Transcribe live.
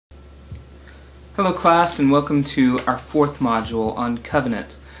Hello class, and welcome to our fourth module on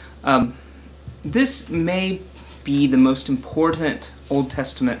covenant. This may be the most important Old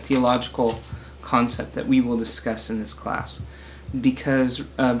Testament theological concept that we will discuss in this class, because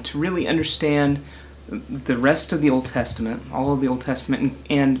to really understand the rest of the Old Testament, all of the Old Testament,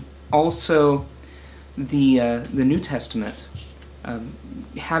 and also the New Testament,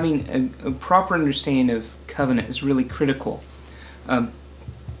 having a proper understanding of covenant is really critical.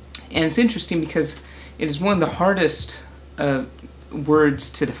 And it's interesting because it is one of the hardest words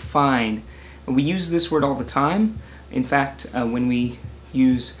to define. We use this word all the time. In fact, when we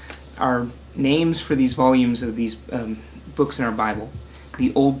use our names for these volumes of these books in our Bible,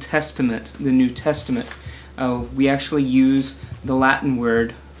 the Old Testament, the New Testament, we actually use the Latin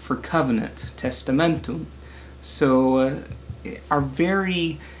word for covenant, testamentum. So our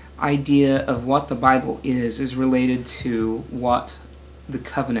very idea of what the Bible is related to what the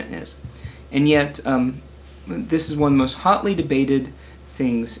covenant is. And yet, this is one of the most hotly debated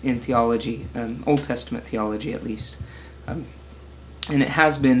things in theology, Old Testament theology at least. And it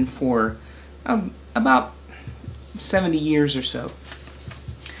has been for about 70 years or so.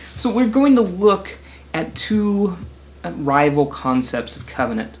 So we're going to look at two rival concepts of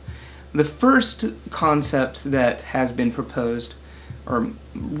covenant. The first concept that has been proposed, or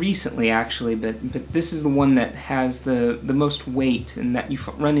recently actually, but this is the one that has the most weight and that you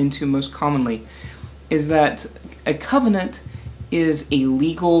run into most commonly, is that a covenant is a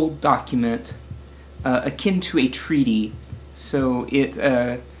legal document akin to a treaty. So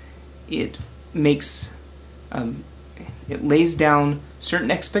it makes it lays down certain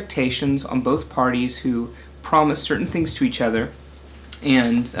expectations on both parties who promise certain things to each other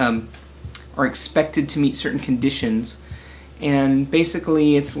and are expected to meet certain conditions. And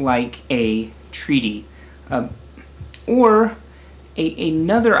basically it's like a treaty. Or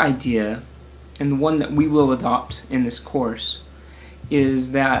another idea, and the one that we will adopt in this course,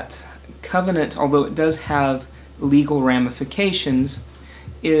 is that covenant, although it does have legal ramifications,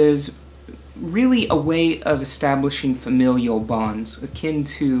 is really a way of establishing familial bonds, akin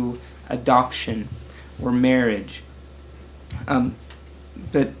to adoption or marriage.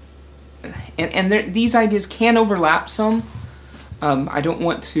 These ideas can overlap some. I don't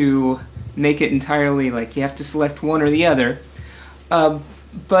want to make it entirely like you have to select one or the other,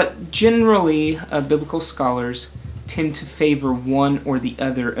 but generally biblical scholars tend to favor one or the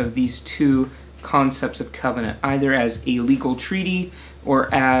other of these two concepts of covenant, either as a legal treaty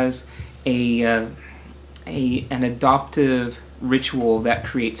or as an adoptive ritual that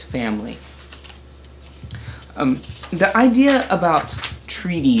creates family. The idea about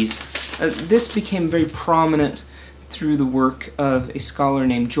treaties, this became very prominent through the work of a scholar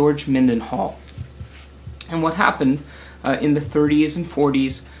named George Mendenhall. And what happened in the 30s and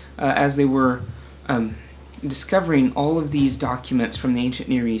 40s, as they were discovering all of these documents from the ancient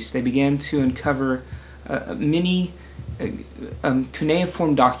Near East, they began to uncover many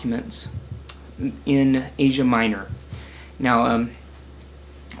cuneiform documents in Asia Minor. Now,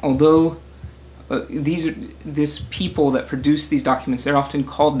 although this people that produced these documents, they're often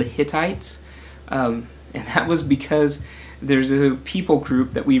called the Hittites, and that was because there's a people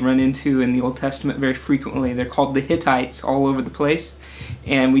group that we run into in the Old Testament very frequently. They're called the Hittites all over the place,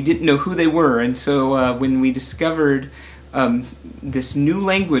 and we didn't know who they were. And so when we discovered this new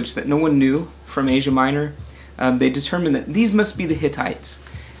language that no one knew from Asia Minor, they determined that these must be the Hittites.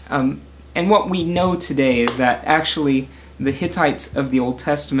 And what we know today is that actually the Hittites of the Old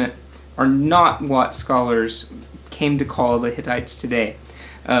Testament are not what scholars came to call the Hittites today.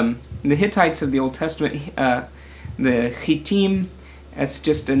 The Hittites of the Old Testament, the Hittim, that's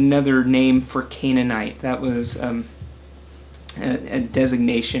just another name for Canaanite. That was a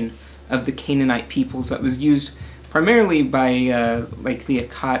designation of the Canaanite peoples that was used primarily by like the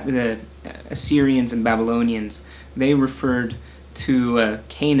Assyrians and Babylonians. They referred to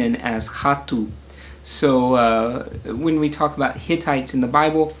Canaan as Hatu. So when we talk about Hittites in the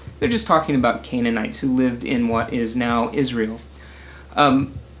Bible, they're just talking about Canaanites who lived in what is now Israel.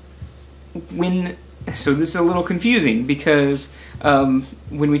 So this is a little confusing because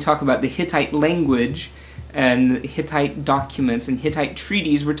when we talk about the Hittite language and Hittite documents and Hittite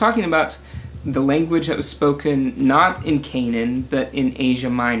treaties, we're talking about the language that was spoken not in Canaan but in Asia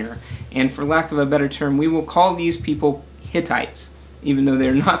Minor. And for lack of a better term, we will call these people Hittites, even though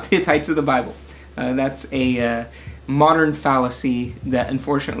they're not the Hittites of the Bible. That's a modern fallacy that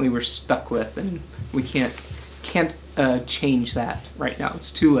unfortunately we're stuck with, and we can't change that right now. It's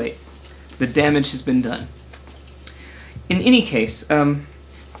too late. The damage has been done. In any case,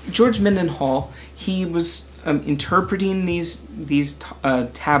 George Mendenhall, he was interpreting these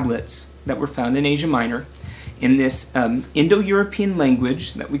tablets that were found in Asia Minor, in this Indo-European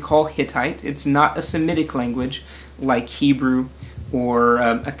language that we call Hittite. It's not a Semitic language like Hebrew or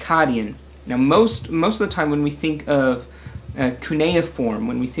Akkadian. Now, most of the time when we think of cuneiform,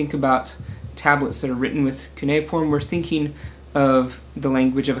 when we think about tablets that are written with cuneiform, we're thinking of the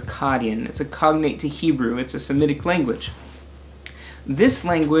language of Akkadian. It's a cognate to Hebrew. It's a Semitic language. This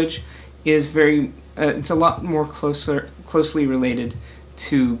language is it's a lot more closely related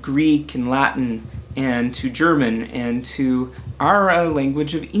to Greek and Latin and to German and to our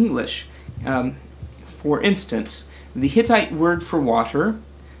language of English. For instance, the Hittite word for water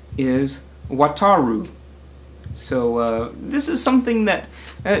is wataru. So this is something that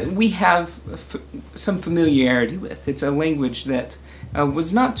we have some familiarity with. It's a language that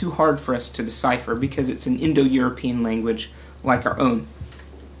was not too hard for us to decipher because it's an Indo-European language like our own.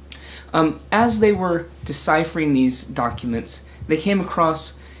 As they were deciphering these documents, they came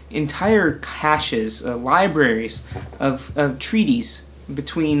across entire caches, libraries of treaties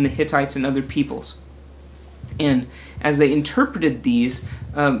between the Hittites and other peoples. And as they interpreted these,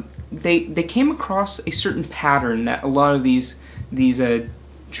 they came across a certain pattern that a lot of these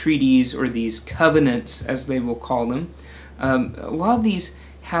treaties, or these covenants as they will call them, a lot of these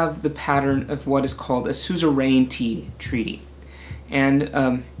have the pattern of what is called a suzerainty treaty.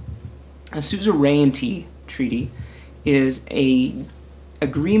 And a suzerainty treaty is an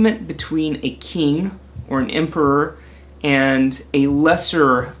agreement between a king or an emperor and a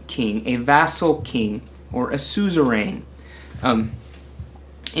lesser king, a vassal king, or a suzerain.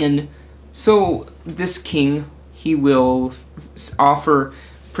 And so this king, he will offer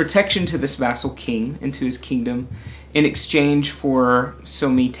protection to this vassal king and to his kingdom in exchange for so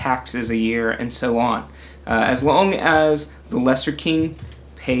many taxes a year and so on. As long as the lesser king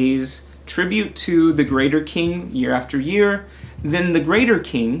pays tribute to the greater king year after year, then the greater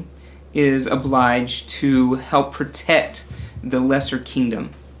king is obliged to help protect the lesser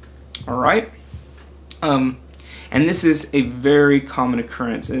kingdom. All right? And this is a very common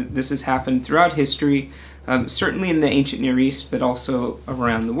occurrence. This has happened throughout history, certainly in the ancient Near East, but also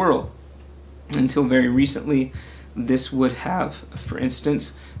around the world. Until very recently, this would have, for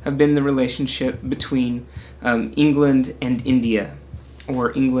instance, have been the relationship between England and India,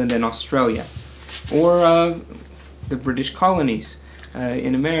 or England and Australia, or the British colonies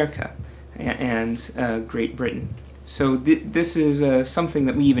in America and Great Britain. So this is something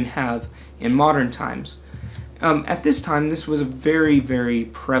that we even have in modern times. At this time, this was a very, very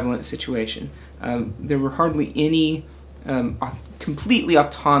prevalent situation. There were hardly any completely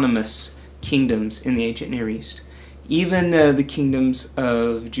autonomous kingdoms in the ancient Near East. Even the kingdoms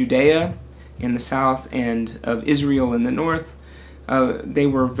of Judea in the south and of Israel in the north, they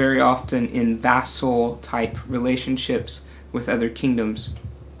were very often in vassal-type relationships with other kingdoms.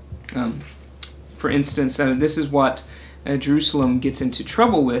 For instance, this is what Jerusalem gets into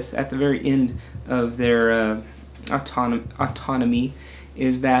trouble with at the very end of their autonomy,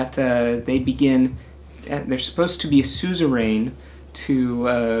 is that they begin, they're supposed to be a suzerain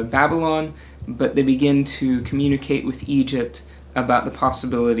to Babylon, but they begin to communicate with Egypt about the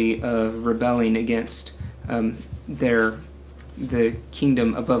possibility of rebelling against the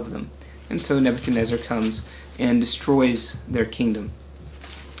kingdom above them. And so Nebuchadnezzar comes and destroys their kingdom.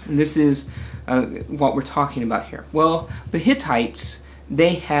 And this is what we're talking about here. Well, the Hittites,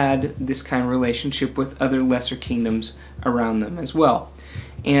 they had this kind of relationship with other lesser kingdoms around them as well.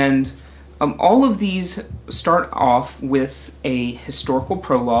 And all of these start off with a historical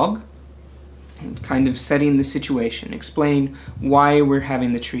prologue, kind of setting the situation, explaining why we're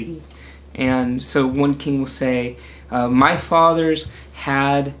having the treaty. And so one king will say, my fathers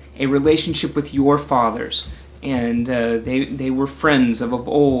had a relationship with your fathers, and they were friends of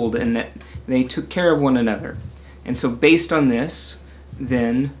old, and that they took care of one another. And so based on this,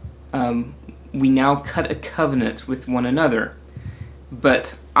 then we now cut a covenant with one another.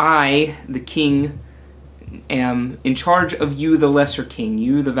 But I, the king, am in charge of you, the lesser king,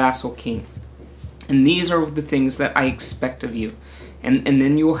 you, the vassal king. And these are the things that I expect of you. And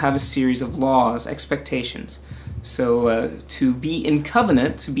then you will have a series of laws, expectations. So to be in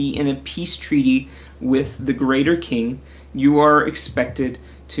covenant, to be in a peace treaty with the greater king, you are expected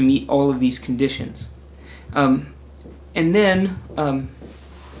to meet all of these conditions. And then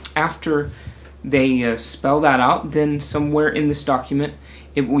after they spell that out, then somewhere in this document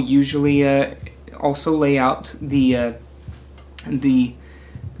it will usually also lay out the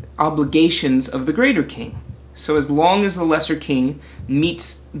obligations of the greater king. So as long as the lesser king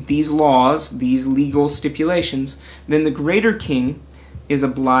meets these laws, these legal stipulations, then the greater king is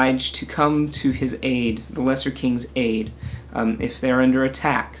obliged to come to his aid, the lesser king's aid, if they're under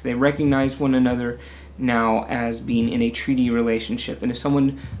attack. They recognize one another now as being in a treaty relationship. And if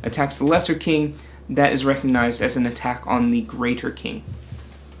someone attacks the lesser king, that is recognized as an attack on the greater king.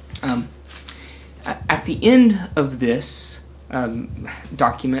 At the end of this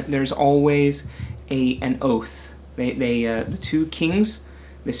document, there's always an oath. The two kings,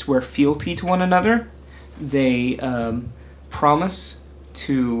 they swear fealty to one another. They promise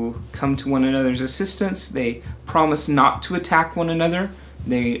to come to one another's assistance. They promise not to attack one another.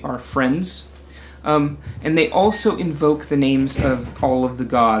 They are friends. And they also invoke the names of all of the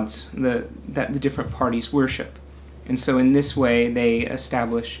gods that the different parties worship. And so in this way they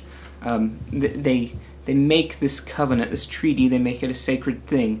establish, they make this covenant, this treaty, they make it a sacred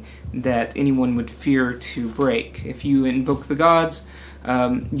thing that anyone would fear to break. If you invoke the gods,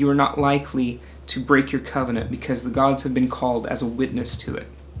 you are not likely to break your covenant because the gods have been called as a witness to it.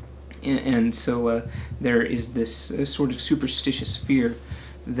 And so there is this sort of superstitious fear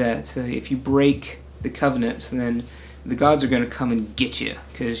that if you break the covenant, then the gods are going to come and get you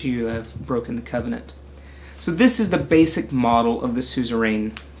because you have broken the covenant. So this is the basic model of the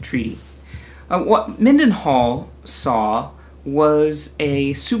suzerain treaty. What Mendenhall saw was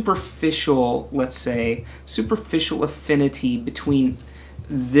a superficial, let's say, superficial affinity between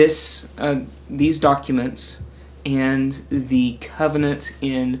these documents and the covenant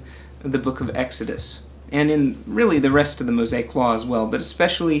in the book of Exodus, and in really the rest of the Mosaic Law as well, but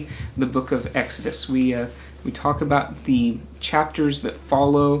especially the book of Exodus. We talk about the chapters that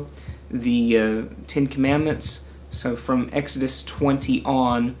follow the Ten Commandments. So from Exodus 20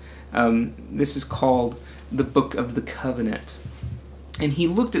 on, this is called the Book of the Covenant. And he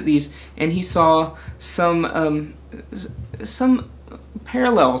looked at these and he saw some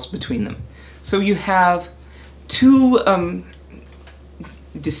parallels between them. So you have two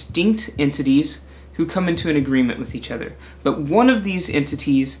distinct entities who come into an agreement with each other, but one of these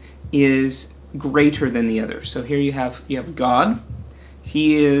entities is greater than the other. So here you have God.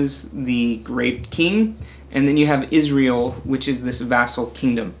 He is the great king, and then you have Israel, which is this vassal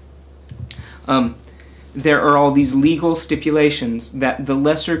kingdom. There are all these legal stipulations that the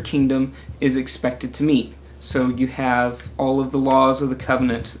lesser kingdom is expected to meet. So you have all of the laws of the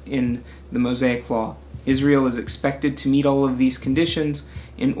covenant in the Mosaic Law. Israel is expected to meet all of these conditions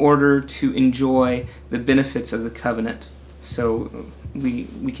in order to enjoy the benefits of the covenant. So we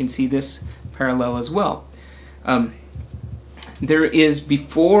can see this parallel as well. There is,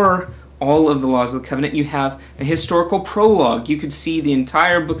 before all of the laws of the covenant, you have a historical prologue. You could see the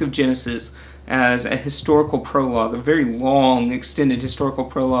entire book of Genesis as a historical prologue, a very long, extended historical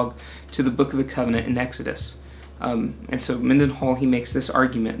prologue to the book of the covenant in Exodus. And so Mendenhall, he makes this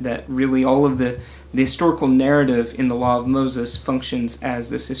argument that really all of the historical narrative in the Law of Moses functions as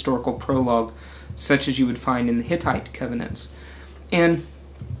this historical prologue, such as you would find in the Hittite covenants. And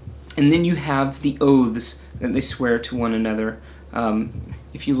then you have the oaths that they swear to one another.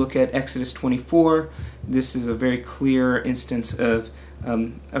 If you look at Exodus 24, this is a very clear instance of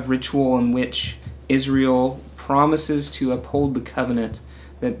a ritual in which Israel promises to uphold the covenant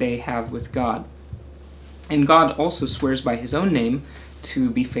that they have with God. And God also swears by his own name to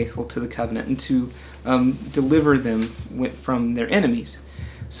be faithful to the covenant and to deliver them from their enemies.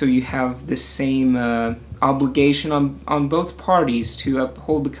 So you have this same obligation on both parties to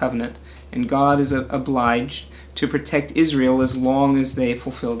uphold the covenant, and God is obliged to protect Israel as long as they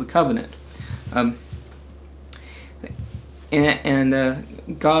fulfill the covenant.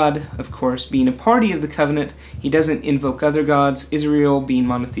 God, of course, being a party of the covenant, he doesn't invoke other gods. Israel, being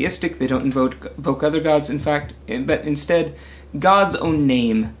monotheistic, they don't invoke other gods, in fact, but instead God's own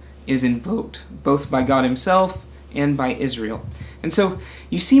name is invoked, both by God himself and by Israel. And so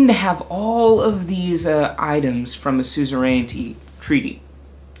you seem to have all of these items from a suzerainty treaty.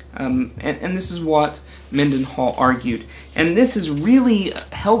 And this is what Mendenhall argued. And this has really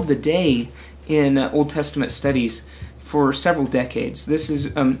held the day in Old Testament studies for several decades. This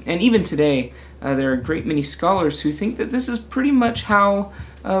is, and even today, there are a great many scholars who think that this is pretty much how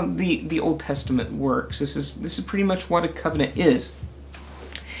the Old Testament works. This is pretty much what a covenant is.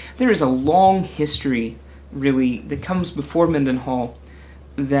 There is a long history, really, that comes before Mendenhall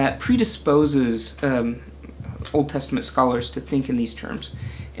that predisposes Old Testament scholars to think in these terms.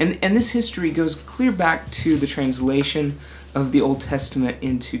 And this history goes clear back to the translation of the Old Testament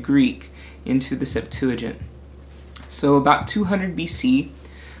into Greek, into the Septuagint. So about 200 BC,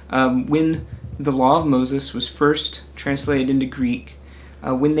 when the Law of Moses was first translated into Greek,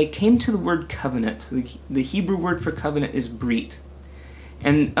 when they came to the word covenant, the Hebrew word for covenant is brit.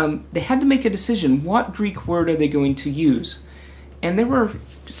 And they had to make a decision, what Greek word are they going to use? And there were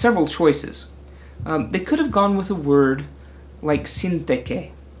several choices. They could have gone with a word like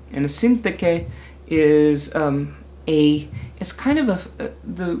syntheke. And a syntheke is it's kind of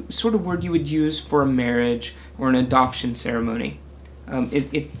the sort of word you would use for a marriage or an adoption ceremony.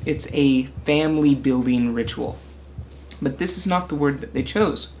 It's a family-building ritual. But this is not the word that they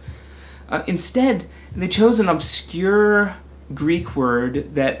chose. Instead, they chose an obscure Greek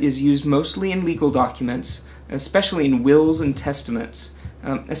word that is used mostly in legal documents, especially in wills and testaments,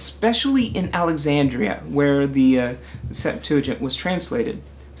 especially in Alexandria, where the Septuagint was translated.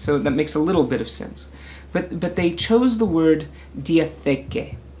 So that makes a little bit of sense. But they chose the word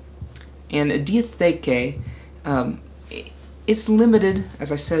diatheke. And a diatheke, it's limited,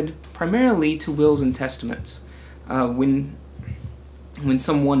 as I said, primarily to wills and testaments. When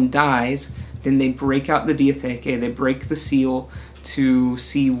someone dies, then they break out the diatheke, they break the seal to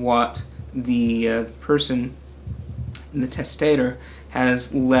see what the person, the testator,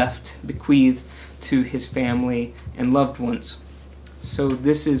 has left, bequeathed to his family and loved ones. So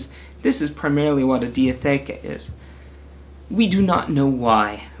this is primarily what a diatheke is. We do not know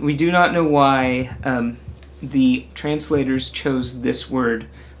why. We do not know why the translators chose this word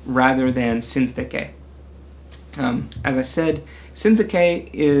rather than syntheke. As I said, syntheke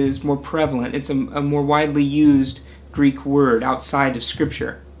is more prevalent. It's a more widely used Greek word outside of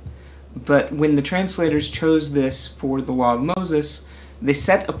Scripture. But when the translators chose this for the Law of Moses, they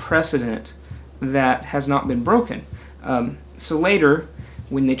set a precedent that has not been broken. So later,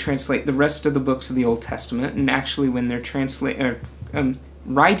 when they translate the rest of the books of the Old Testament, and actually when they're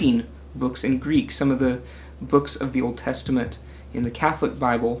writing books in Greek, some of the books of the Old Testament in the Catholic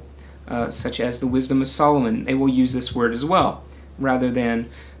Bible, such as the Wisdom of Solomon, they will use this word as well, rather than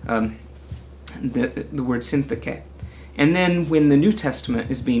the word syntheke. And then when the New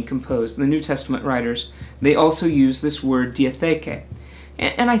Testament is being composed, the New Testament writers, they also use this word diatheke.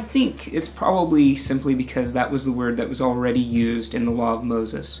 And I think it's probably simply because that was the word that was already used in the Law of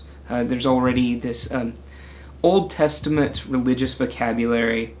Moses. There's already this Old Testament religious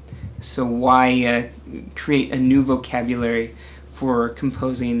vocabulary, so why create a new vocabulary for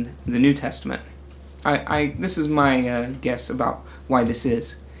composing the New Testament? This is my guess about why this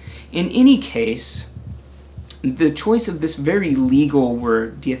is. In any case, the choice of this very legal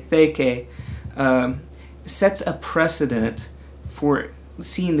word, diatheke, sets a precedent for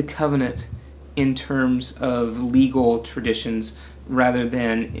seeing the covenant in terms of legal traditions rather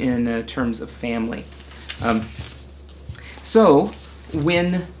than in terms of family. So,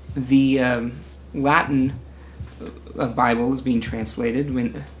 when the Latin Bible is being translated,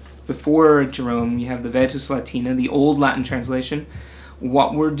 before Jerome you have the Vetus Latina, the old Latin translation,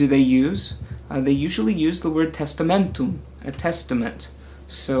 what word do they use? They usually use the word testamentum, a testament.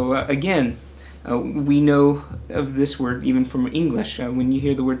 So again, we know of this word even from English. When you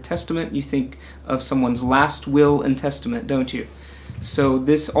hear the word testament, you think of someone's last will and testament, don't you? So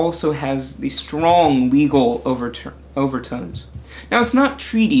this also has the strong legal overtones. Now, it's not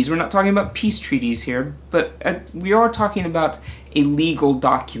treaties. We're not talking about peace treaties here, but we are talking about a legal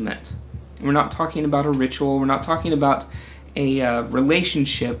document. We're not talking about a ritual. We're not talking about a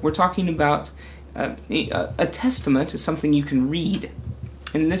relationship. We're talking about a testament is something you can read.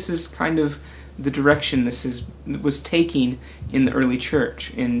 And this is kind of the direction this was taking in the early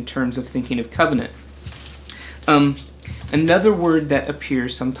church in terms of thinking of covenant. Another word that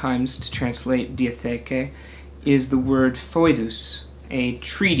appears sometimes to translate diatheke is the word foedus, a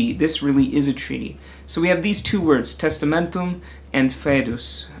treaty. This really is a treaty. So we have these two words, testamentum and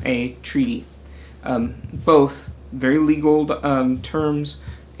foedus, a treaty. Both very legal terms,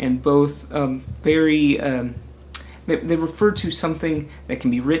 and both very they refer to something that can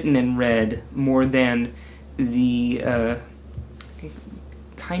be written and read more than the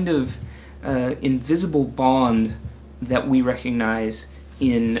kind of invisible bond that we recognize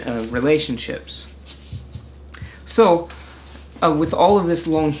in relationships. So, with all of this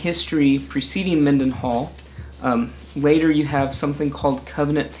long history preceding Mendenhall, later you have something called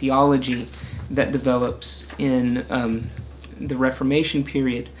covenant theology that develops in the Reformation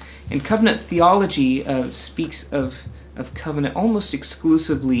period. And covenant theology speaks of covenant almost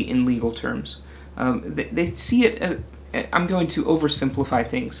exclusively in legal terms. They see it, I'm going to oversimplify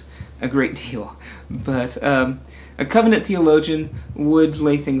things a great deal, but a covenant theologian would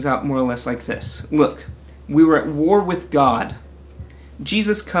lay things out more or less like this. Look, we were at war with God.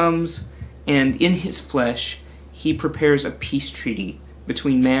 Jesus comes, and in his flesh, he prepares a peace treaty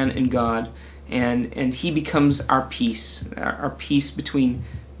between man and God, and he becomes our peace between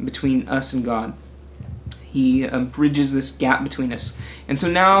us and God. He bridges this gap between us. And so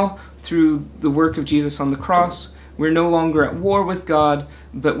now, through the work of Jesus on the cross, We're no longer at war with God,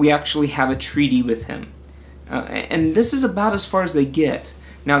 but we actually have a treaty with him. And this is about as far as they get.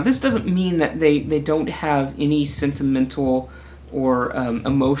 Now, this doesn't mean that they don't have any sentimental or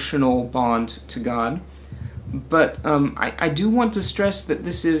emotional bond to God, but I do want to stress that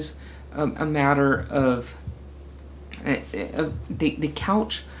this is a matter of they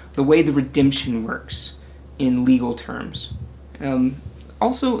couch the way the redemption works in legal terms.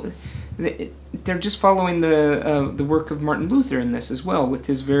 Also, they're just following the work of Martin Luther in this as well, with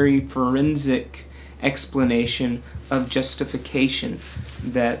his very forensic explanation of justification,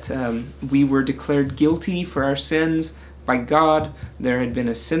 that we were declared guilty for our sins by God. There had been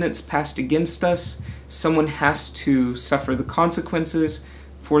a sentence passed against us. Someone has to suffer the consequences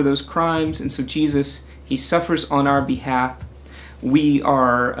for those crimes, and so Jesus, he suffers on our behalf. We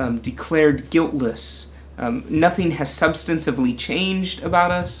are declared guiltless. Nothing has substantively changed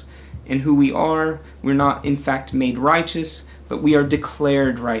about us and who we are. We're not, in fact, made righteous, but we are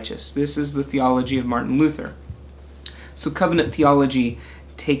declared righteous. This is the theology of Martin Luther. So covenant theology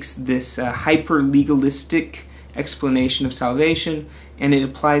takes this hyper-legalistic explanation of salvation and it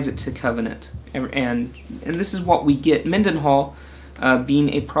applies it to covenant. And this is what we get. Mendenhall, being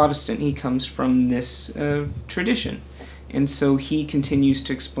a Protestant, he comes from this tradition. And so he continues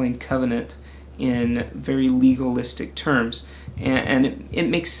to explain covenant in very legalistic terms. And it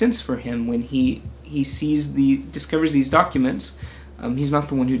makes sense for him when he discovers these documents. He's not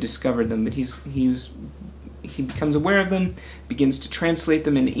the one who discovered them, but he becomes aware of them, begins to translate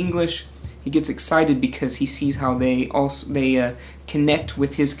them into English. He gets excited because he sees how they connect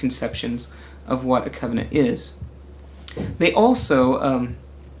with his conceptions of what a covenant is. They also,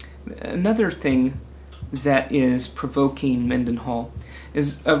 another thing that is provoking Mendenhall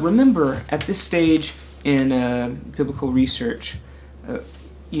is, remember, at this stage in biblical research,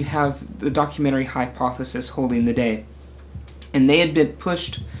 you have the documentary hypothesis holding the day. And they had been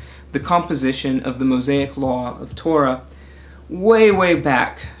pushed the composition of the Mosaic Law of Torah way, way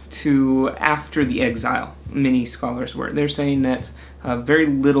back to after the exile. Many scholars were. They're saying that very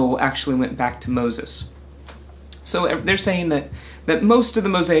little actually went back to Moses. So they're saying that most of the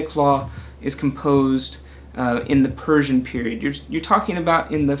Mosaic Law is composed in the Persian period. You're talking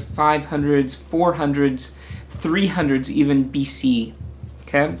about in the 500s, 400s, 300s even BC.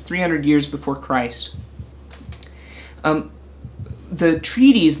 Okay, 300 years before Christ. The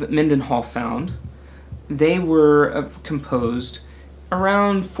treaties that Mendenhall found, they were composed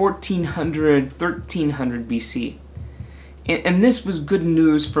around 1400, 1300 BC. And this was good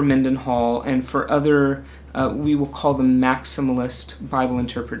news for Mendenhall and for other, we will call them maximalist Bible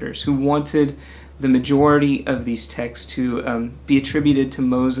interpreters, who wanted the majority of these texts to be attributed to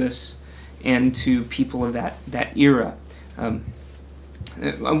Moses and to people of that era.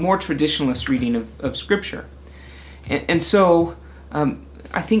 A more traditionalist reading of Scripture. And so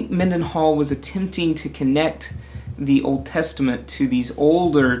I think Mendenhall was attempting to connect the Old Testament to these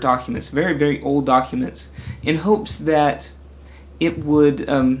older documents, very, very old documents, in hopes that it would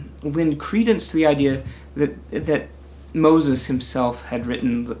lend credence to the idea that Moses himself had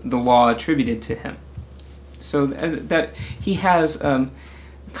written the law attributed to him. So that he has kind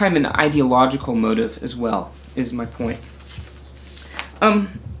of an ideological motive as well, is my point.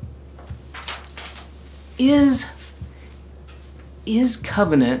 Is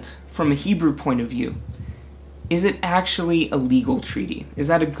covenant, from a Hebrew point of view, is it actually a legal treaty? Is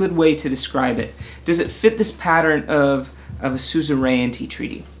that a good way to describe it? Does it fit this pattern of a suzerainty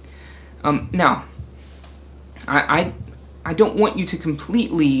treaty? Now, I don't want you to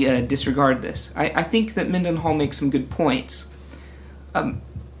completely disregard this. I think that Mendenhall makes some good points.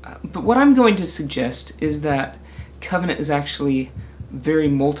 But what I'm going to suggest is that covenant is actually very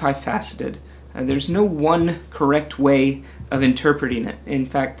multifaceted. There's no one correct way of interpreting it. In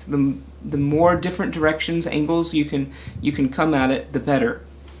fact, the more different directions, angles you can come at it, the better.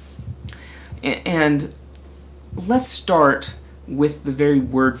 And let's start with the very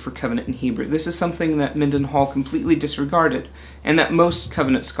word for covenant in Hebrew. This is something that Mendenhall completely disregarded, and that most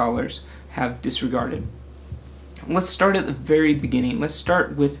covenant scholars have disregarded. Let's start at the very beginning. Let's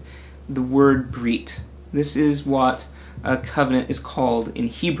start with the word brit. This is what a covenant is called in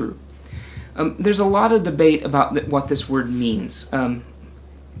Hebrew. There's a lot of debate about what this word means. The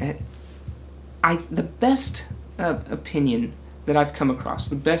best opinion that I've come across,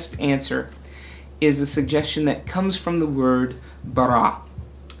 the best answer, is the suggestion that comes from the word bara.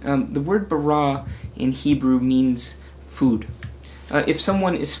 The word bara in Hebrew means food. If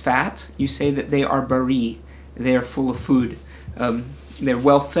someone is fat, you say that they are bari, they are full of food. They're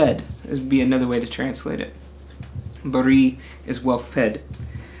well fed, this would be another way to translate it. Bari is well fed.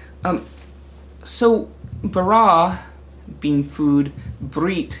 So bara being food,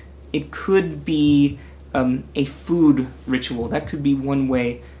 brit, it could be a food ritual. That could be one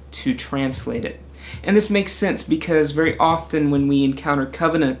way to translate it. And this makes sense because very often when we encounter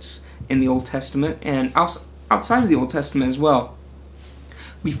covenants in the Old Testament, and outside of the Old Testament as well,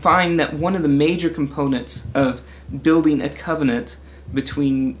 we find that one of the major components of building a covenant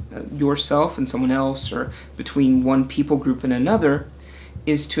between yourself and someone else, or between one people group and another,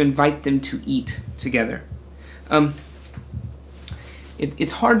 is to invite them to eat together.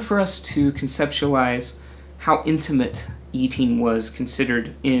 It's hard for us to conceptualize how intimate eating was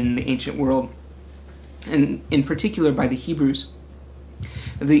considered in the ancient world, and in particular by the Hebrews.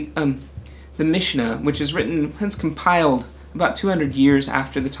 The Mishnah, which is written, hence compiled about 200 years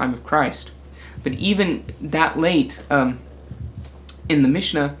after the time of Christ, but even that late, in the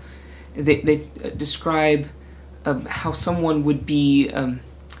Mishnah, they describe how someone would be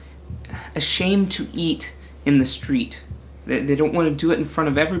ashamed to eat in the street. They don't want to do it in front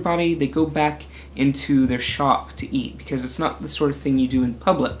of everybody. They go back into their shop to eat because it's not the sort of thing you do in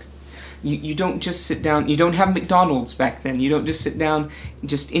public. You don't just sit down. You don't have McDonald's back then. You don't just sit down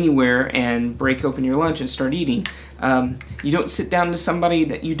just anywhere and break open your lunch and start eating. You don't sit down to somebody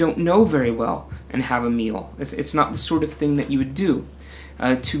that you don't know very well and have a meal. It's not the sort of thing that you would do.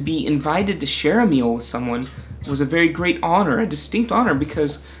 To be invited to share a meal with someone was a very great honor, a distinct honor,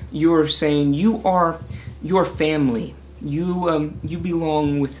 because you're saying you are your family. You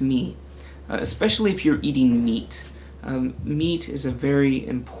belong with me, especially if you're eating meat. Meat is a very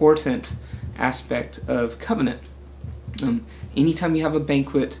important aspect of covenant. Anytime you have a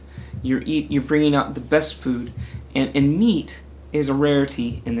banquet, you're bringing out the best food, and meat is a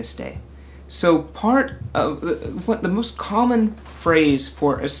rarity in this day. So part of what the most common phrase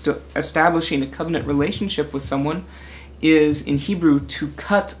for establishing a covenant relationship with someone is in Hebrew to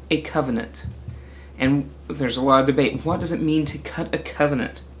cut a covenant. And there's a lot of debate. What does it mean to cut a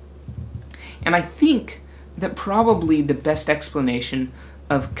covenant? And I think that probably the best explanation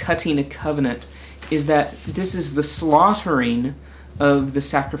of cutting a covenant is that this is the slaughtering of the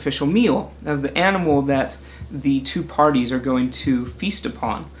sacrificial meal, of the animal that the two parties are going to feast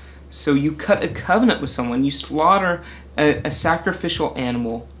upon. So you cut a covenant with someone, you slaughter a sacrificial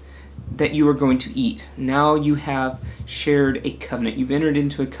animal that you are going to eat. Now you have shared a covenant. You've entered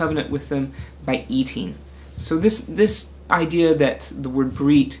into a covenant with them by eating. So this idea that the word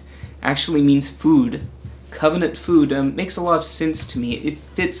brit actually means food, covenant food, makes a lot of sense to me. It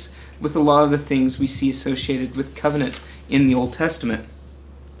fits with a lot of the things we see associated with covenant in the Old Testament.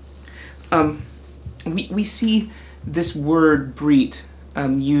 We see this word brit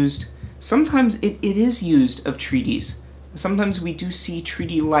used. Sometimes it is used of treaties. Sometimes we do see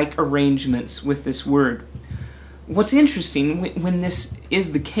treaty-like arrangements with this word. What's interesting, when this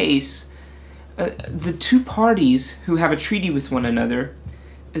is the case, the two parties who have a treaty with one another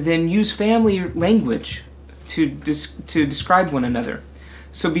then use family language to describe one another.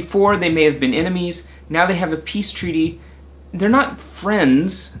 So before they may have been enemies, now they have a peace treaty. They're not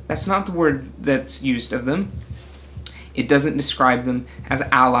friends. That's not the word that's used of them. It doesn't describe them as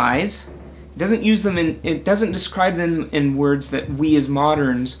allies. It doesn't describe them in words that we as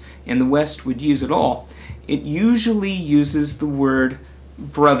moderns in the West would use at all. It usually uses the word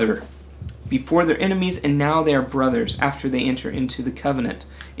brother. Before they're enemies, and now they are brothers after they enter into the covenant.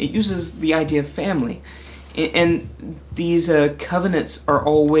 It uses the idea of family. And these covenants are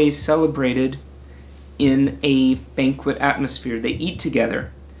always celebrated in a banquet atmosphere. They eat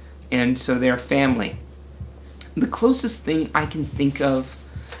together, and so they're family. The closest thing I can think of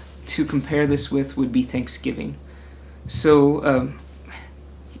to compare this with would be Thanksgiving. So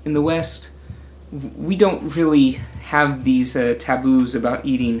in the West, we don't really have these taboos about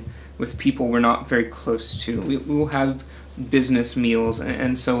eating with people we're not very close to. We will have business meals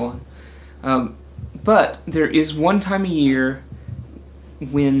and so on. But there is one time a year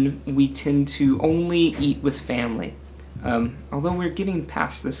when we tend to only eat with family. Although we're getting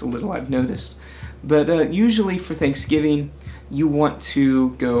past this a little, I've noticed. But usually for Thanksgiving, you want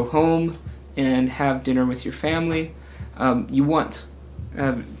to go home and have dinner with your family. You want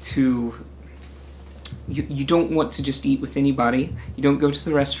you don't want to just eat with anybody. You don't go to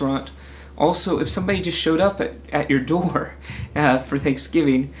the restaurant. Also, if somebody just showed up at your door for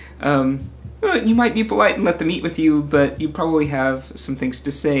Thanksgiving, you might be polite and let them eat with you, but you probably have some things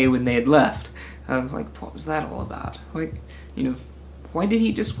to say when they had left. Like, what was that all about? Like, why did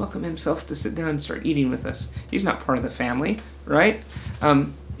he just welcome himself to sit down and start eating with us? He's not part of the family, right?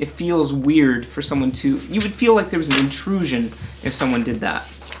 It feels weird for someone to... You would feel like there was an intrusion if someone did that.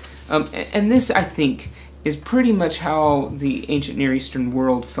 And this, I think, is pretty much how the ancient Near Eastern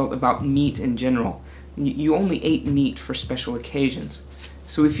world felt about meat in general. You only ate meat for special occasions.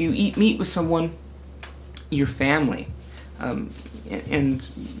 So if you eat meat with someone, your family, and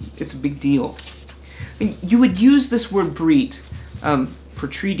it's a big deal. You would use this word brit for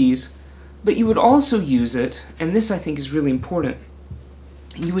treaties, but you would also use it, and this I think is really important,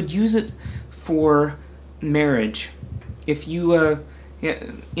 you would use it for marriage. If you,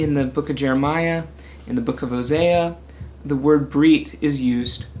 in the book of Jeremiah, in the book of Hosea, the word brit is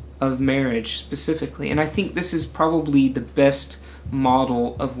used of marriage specifically, and I think this is probably the best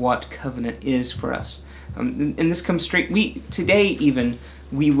model of what covenant is for us. And this comes straight, today even,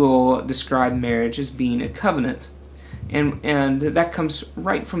 we will describe marriage as being a covenant. And that comes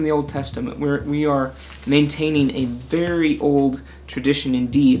right from the Old Testament, where we are maintaining a very old tradition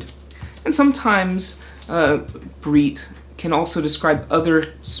indeed. And sometimes brit can also describe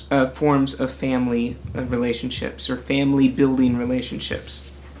other forms of family relationships or family building relationships.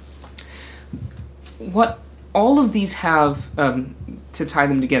 What all of these have to tie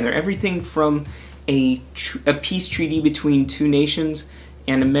them together, everything from a peace treaty between two nations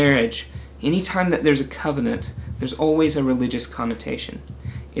and a marriage, anytime that there's a covenant, there's always a religious connotation.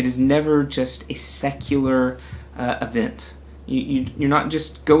 It is never just a secular event. You're not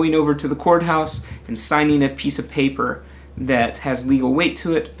just going over to the courthouse and signing a piece of paper that has legal weight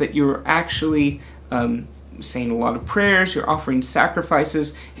to it, but you're actually saying a lot of prayers, you're offering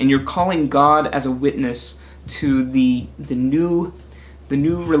sacrifices, and you're calling God as a witness to the new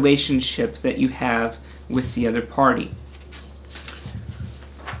relationship that you have with the other party.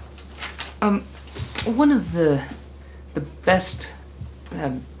 One of the best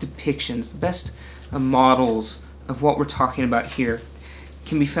depictions, the best models of what we're talking about here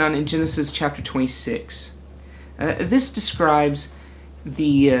can be found in Genesis chapter 26. This describes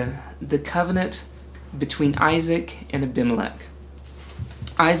the covenant between Isaac and Abimelech.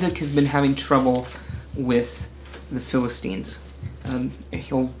 Isaac has been having trouble with the Philistines.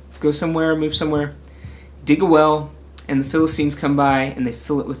 He'll go somewhere, move somewhere, dig a well, and the Philistines come by and they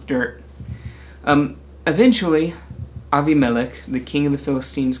fill it with dirt. Eventually, Avimelech, the king of the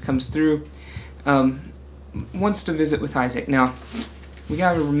Philistines, comes through, wants to visit with Isaac. Now, we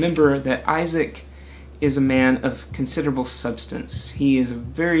got to remember that Isaac is a man of considerable substance. He is a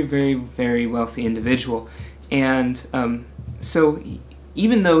very, very, very wealthy individual. And so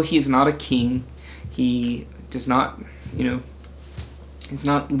even though he's not a king, he does not, he's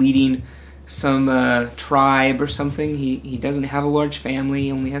not leading some tribe or something. He doesn't have a large family.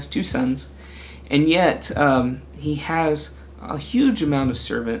 He only has 2 sons. And yet he has a huge amount of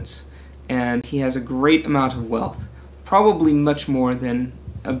servants, and he has a great amount of wealth, probably much more than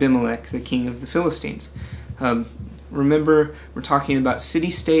Abimelech, the king of the Philistines. Remember, we're talking about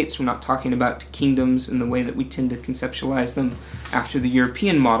city-states, we're not talking about kingdoms in the way that we tend to conceptualize them after the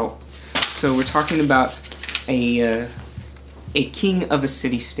European model. So we're talking about a king of a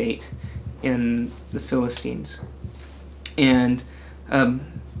city-state in the Philistines. And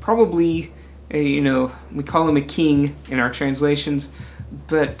probably, we call him a king in our translations,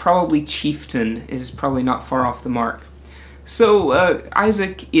 but probably chieftain is probably not far off the mark. So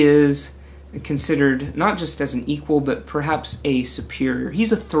Isaac is considered not just as an equal, but perhaps a superior.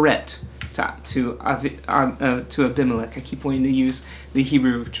 He's a threat to Abimelech. I keep wanting to use the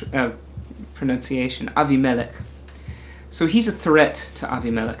Hebrew pronunciation, Avimelech. So he's a threat to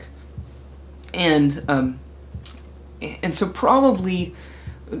Avimelech. And so probably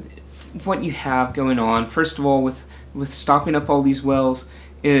what you have going on, first of all, with stopping up all these wells,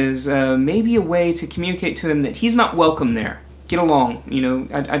 is maybe a way to communicate to him that he's not welcome there. Get along,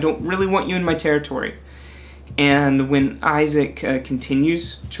 I don't really want you in my territory. And when Isaac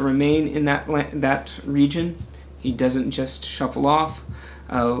continues to remain in that region, he doesn't just shuffle off.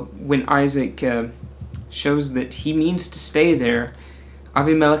 When Isaac shows that he means to stay there,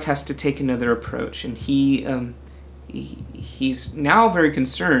 Avimelech has to take another approach, and he's now very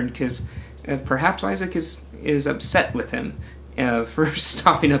concerned because perhaps Isaac is upset with him for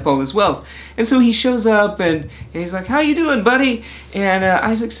stopping up all his wells. And so he shows up and he's like, "How you doing, buddy?" And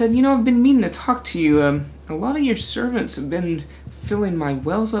Isaac said, "I've been meaning to talk to you. A lot of your servants have been filling my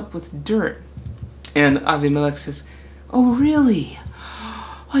wells up with dirt." And Avimelech says, "Oh, really?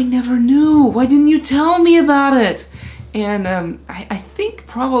 I never knew. Why didn't you tell me about it?" And I think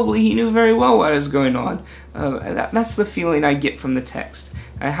probably he knew very well what was going on. That's the feeling I get from the text.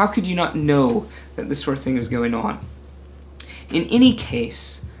 How could you not know that this sort of thing is going on? In any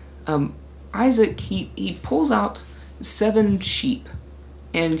case, Isaac, he pulls out 7 sheep,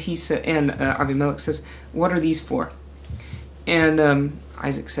 and Avimelech says, "What are these for?" And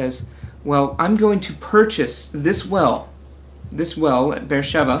Isaac says, "Well, I'm going to purchase this well at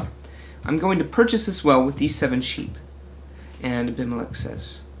Beersheba I'm going to purchase this well with these 7 sheep. And Abimelech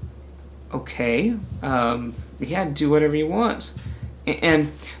says, okay, yeah, do whatever you want.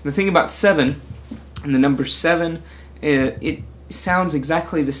 And the thing about 7, and the number 7, it sounds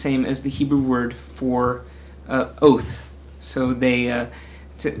exactly the same as the Hebrew word for oath. So a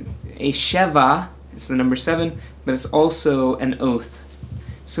sheva is the number 7, but it's also an oath.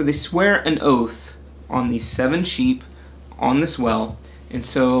 So they swear an oath on these 7 sheep on this well, and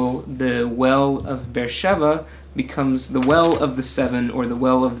so the well of Beersheba becomes the well of the 7, or the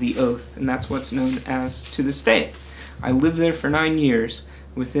well of the oath, and that's what's known as to this day. I lived there for 9 years,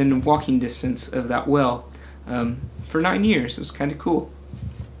 within walking distance of that well, for 9 years. It was kind of cool.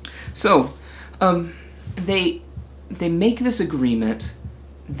 So, they make this agreement,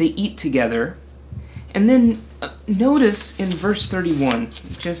 they eat together, and then notice in verse 31,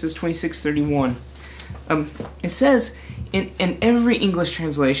 Genesis 26:31, it says, in every English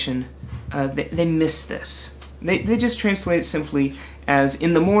translation, they miss this. They just translate it simply as,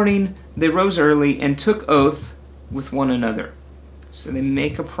 in the morning they rose early and took oath with one another. So they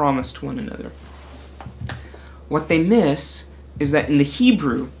make a promise to one another. What they miss is that in the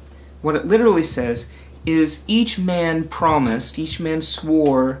Hebrew, what it literally says is each man promised, each man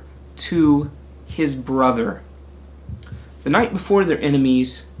swore to his brother. The night before they're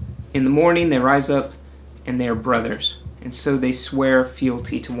enemies, in the morning they rise up and they are brothers. And so they swear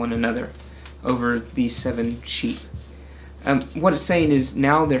fealty to one another over these 7 sheep. What it's saying is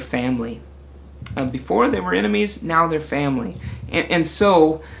now they're family. Before they were enemies, now they're family. And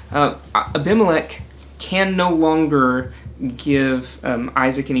so Abimelech can no longer give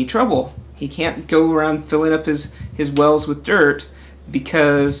Isaac any trouble. He can't go around filling up his wells with dirt,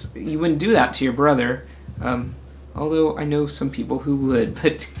 because you wouldn't do that to your brother. Although I know some people who would,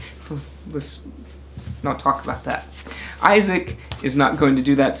 but let's not talk about that. Isaac is not going to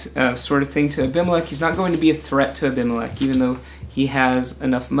do that sort of thing to Abimelech. He's not going to be a threat to Abimelech, even though he has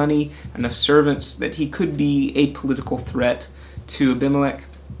enough money, enough servants, that he could be a political threat to Abimelech.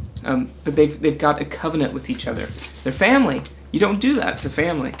 But they've got a covenant with each other. They're family. You don't do that to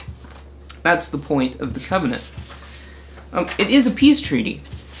family. That's the point of the covenant. It is a peace treaty,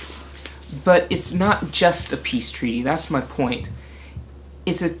 but it's not just a peace treaty. That's my point.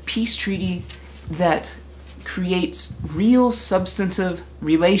 It's a peace treaty that creates real substantive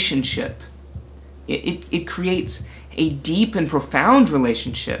relationship. It creates a deep and profound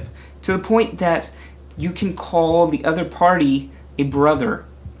relationship, to the point that you can call the other party a brother.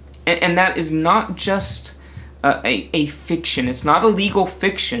 And that is not just a fiction. It's not a legal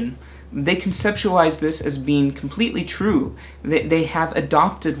fiction. They conceptualize this as being completely true. They have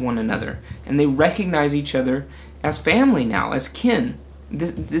adopted one another, and they recognize each other as family now, as kin.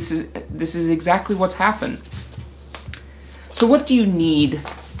 This is exactly what's happened. So what do you need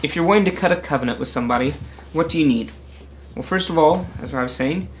if you're going to cut a covenant with somebody? What do you need? Well, first of all, as I was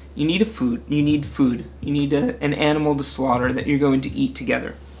saying, you need food. You need food. You need an animal to slaughter that you're going to eat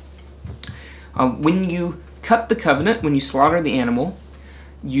together. When you cut the covenant, when you slaughter the animal,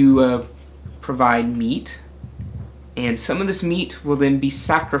 you provide meat, and some of this meat will then be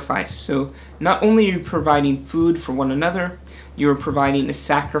sacrificed. So not only are you providing food for one another, you are providing a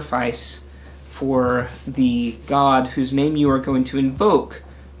sacrifice for the God whose name you are going to invoke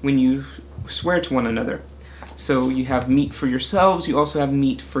when you swear to one another. So you have meat for yourselves, you also have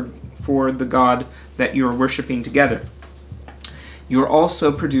meat for the God that you are worshiping together. You are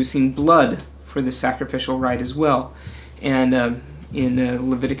also producing blood for the sacrificial rite as well. And in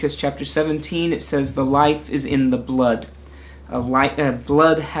Leviticus chapter 17, it says the life is in the blood.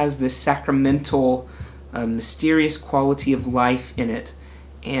 Blood has this sacramental, mysterious quality of life in it.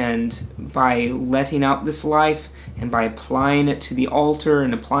 And by letting out this life, and by applying it to the altar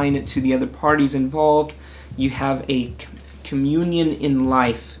and applying it to the other parties involved, you have a communion in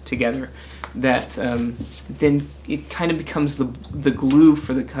life together that then it kind of becomes the glue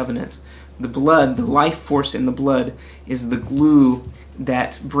for the covenant. The blood, the life force in the blood, is the glue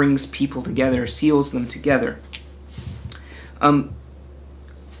that brings people together, seals them together.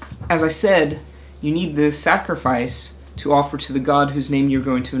 As I said, you need the sacrifice to offer to the God whose name you're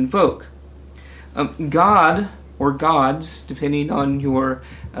going to invoke. God, or gods, depending on your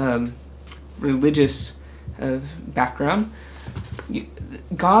religious background,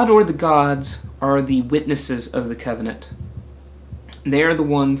 God or the gods are the witnesses of the covenant. They are the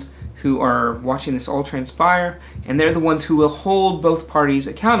ones who are watching this all transpire, and they're the ones who will hold both parties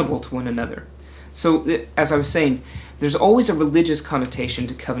accountable to one another. So, as I was saying, there's always a religious connotation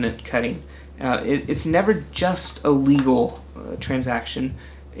to covenant cutting. It's never just a legal transaction.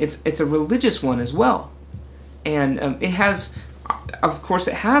 It's a religious one as well. And it has, of course,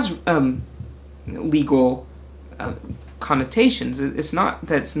 it has legal connotations. It's not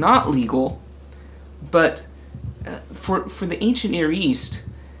that it's not legal, but for the ancient Near East,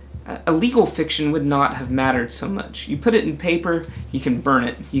 a legal fiction would not have mattered so much. You put it in paper, you can burn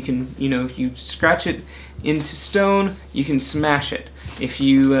it. You can, if you scratch it into stone, you can smash it. If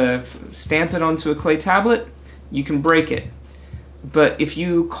you stamp it onto a clay tablet, you can break it. But if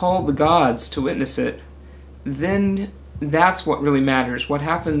you call the gods to witness it, then that's what really matters. What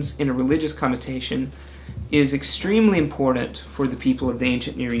happens in a religious connotation is extremely important for the people of the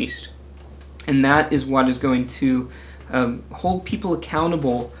ancient Near East. And that is what is going to hold people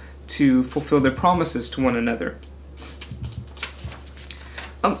accountable to fulfill their promises to one another.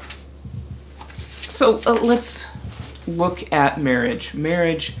 So let's look at marriage.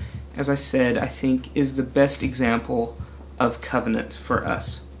 Marriage, as I said, I think is the best example of covenant for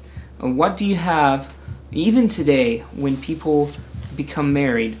us. What do you have, even today, when people become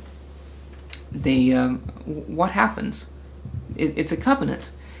married? What happens? It's a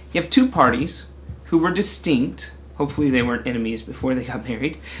covenant. You have two parties who were distinct. Hopefully they weren't enemies before they got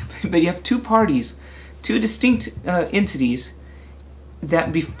married. But you have two parties, two distinct entities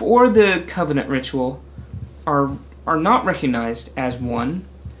that before the covenant ritual are not recognized as one,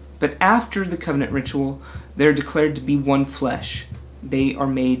 but after the covenant ritual, they're declared to be one flesh. They are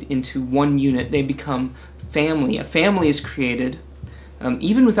made into one unit. They become family. A family is created,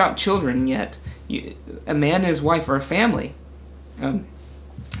 even without children yet. A man and his wife are a family. And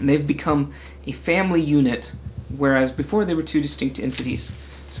they've become a family unit, whereas before they were two distinct entities.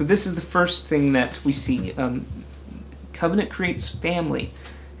 So this is the first thing that we see. Covenant creates family.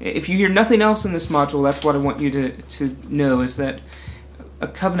 If you hear nothing else in this module, that's what I want you to know, is that a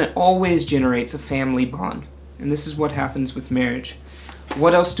covenant always generates a family bond. And this is what happens with marriage.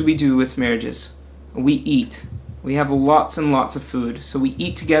 What else do we do with marriages? We eat. We have lots and lots of food. So we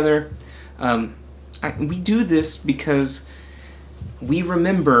eat together. We do this because we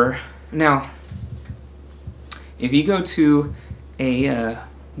remember. Now, if you go to a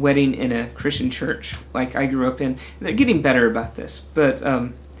wedding in a Christian church, like I grew up in, they're getting better about this, but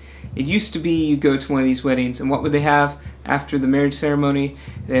it used to be you go to one of these weddings, and what would they have after the marriage ceremony?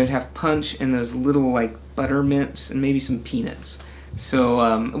 They would have punch and those little like buttermints and maybe some peanuts. So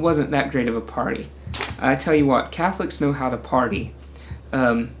it wasn't that great of a party. I tell you what, Catholics know how to party.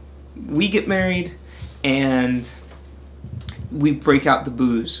 We get married and we break out the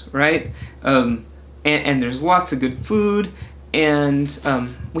booze, right? And there's lots of good food, and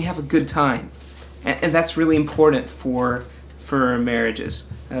we have a good time. And that's really important for marriages,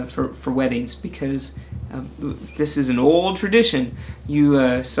 for weddings, because this is an old tradition.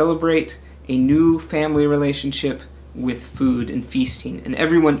 You celebrate a new family relationship with food and feasting, and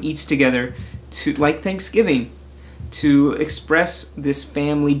everyone eats together, like Thanksgiving, to express this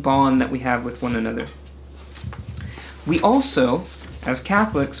family bond that we have with one another. We also, as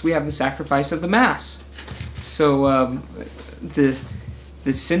Catholics, we have the sacrifice of the Mass. So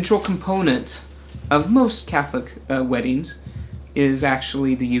the central component of most Catholic weddings is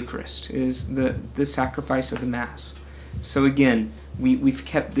actually the Eucharist, is the sacrifice of the Mass. So again, we've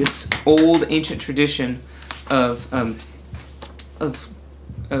kept this old ancient tradition of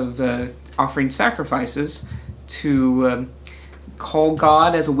offering sacrifices to call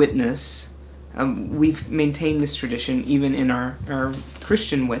God as a witness. We've maintained this tradition even in our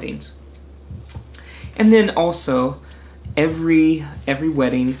Christian weddings. And then also, every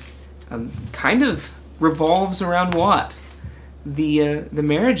wedding kind of revolves around what? The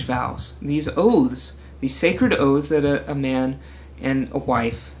marriage vows, these oaths, these sacred oaths that a man and a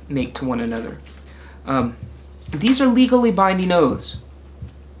wife make to one another. These are legally binding oaths.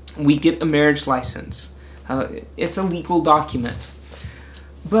 We get a marriage license. It's a legal document.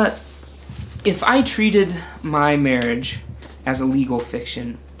 But if I treated my marriage as a legal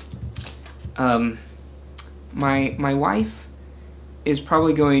fiction, my wife is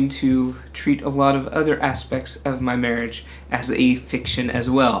probably going to treat a lot of other aspects of my marriage as a fiction as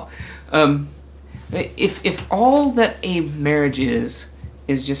well. If all that a marriage is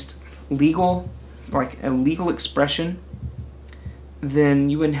just legal, like a legal expression, then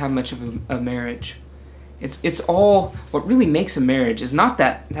you wouldn't have much of a marriage. It's all, what really makes a marriage is not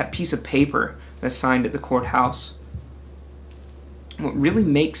that piece of paper that's signed at the courthouse. What really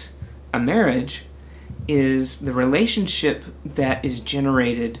makes a marriage is the relationship that is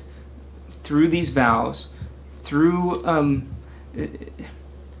generated through these vows, through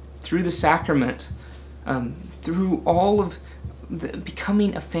the sacrament, through all of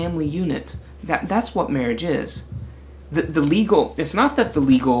becoming a family unit. That's what marriage is. The legal, it's not that the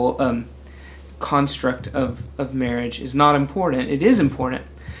legal construct of marriage is not important. It is important,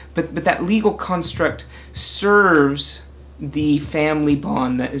 but that legal construct serves the family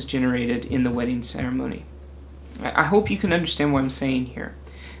bond that is generated in the wedding ceremony. I hope you can understand what I'm saying here.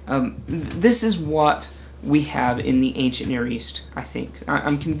 This is what we have in the ancient Near East, I think.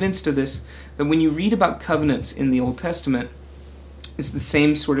 I'm convinced of this, that when you read about covenants in the Old Testament, it's the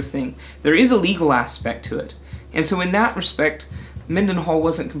same sort of thing. There is a legal aspect to it. And so in that respect, Mendenhall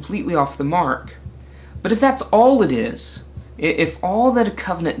wasn't completely off the mark. But if that's all it is, if all that a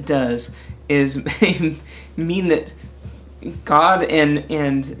covenant does is mean that God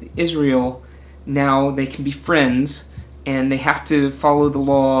and Israel, now they can be friends, and they have to follow the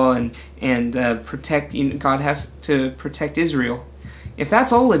law and protect. God has to protect Israel. If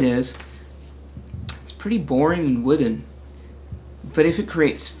that's all it is, it's pretty boring and wooden. But if it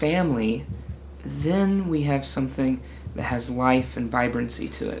creates family, then we have something that has life and vibrancy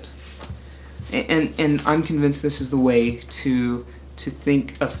to it. And I'm convinced this is the way to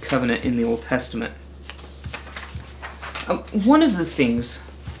think of covenant in the Old Testament. One of the things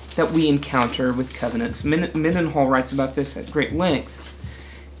that we encounter with covenants, Mendenhall writes about this at great length,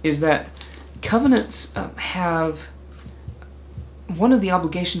 is that covenants have, one of the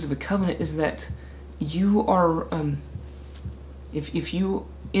obligations of a covenant is that you are, if you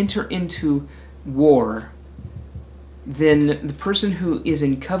enter into war, then the person who is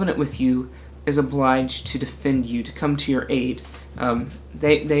in covenant with you is obliged to defend you, to come to your aid.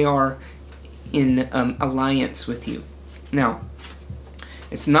 They are in alliance with you. Now,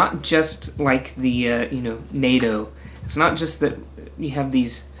 it's not just like the NATO. It's not just that you have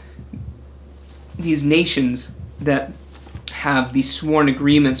these nations that have these sworn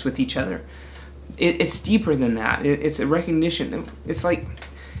agreements with each other. It's deeper than that. It's a recognition.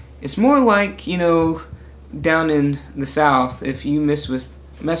 It's more like, down in the South, if you mess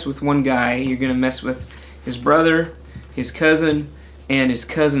with one guy, you're gonna mess with his brother, his cousin, and his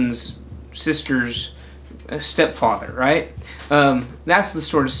cousin's sister's stepfather, right? That's the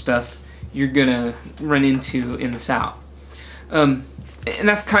sort of stuff you're gonna run into in the South. And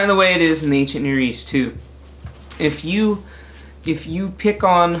that's kind of the way it is in the ancient Near East too. If you pick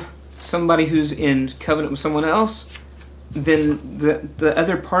on somebody who's in covenant with someone else, then the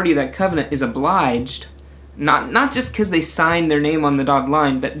other party of that covenant is obliged, not just because they signed their name on the dotted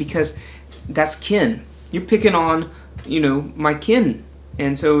line, but because that's kin. You're picking on, my kin.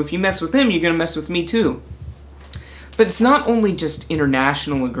 And so if you mess with them, you're going to mess with me too. But it's not only just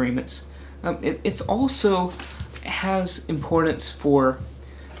international agreements. It's also has importance for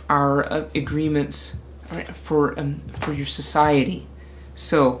our agreements for your society.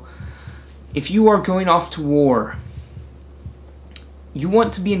 So if you are going off to war, you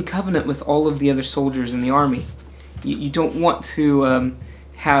want to be in covenant with all of the other soldiers in the army. You don't want to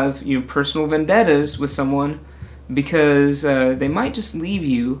have personal vendettas with someone because they might just leave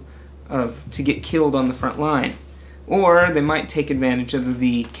you to get killed on the front line. Or they might take advantage of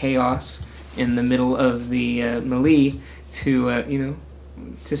the chaos in the middle of the melee to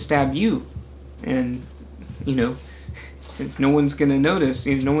stab you. And, no one's going to notice.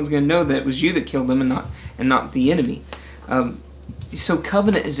 No one's going to know that it was you that killed them and not the enemy. So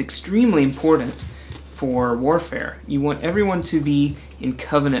covenant is extremely important for warfare. You want everyone to be in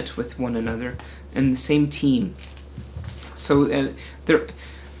covenant with one another and the same team. So there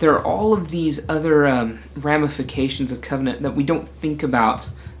are all of these other ramifications of covenant that we don't think about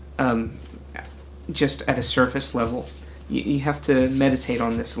just at a surface level. You have to meditate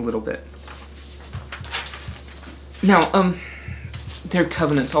on this a little bit. Now, there are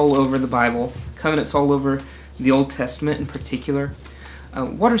covenants all over the Bible, covenants all over the Old Testament in particular.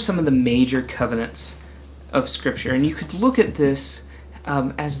 What are some of the major covenants of Scripture? And you could look at this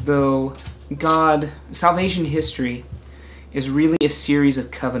as though salvation history is really a series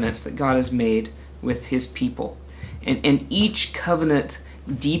of covenants that God has made with His people. And each covenant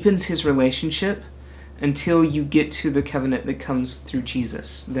deepens His relationship until you get to the covenant that comes through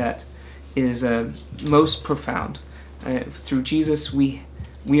Jesus, that is most profound. Through Jesus, we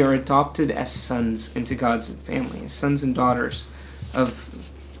are adopted as sons into God's family, as sons and daughters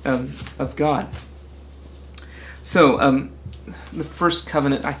of God. So, the first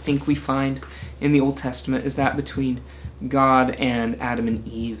covenant I think we find in the Old Testament is that between God and Adam and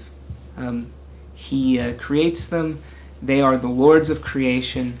Eve. He creates them. They are the lords of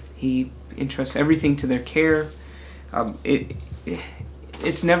creation. He entrusts everything to their care.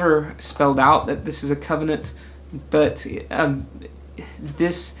 It's never spelled out that this is a covenant, but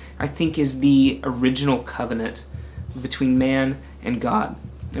this, I think, is the original covenant between man and God.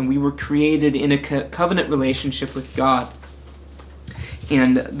 And we were created in a covenant relationship with God.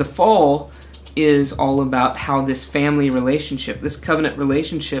 And the fall is all about how this family relationship, this covenant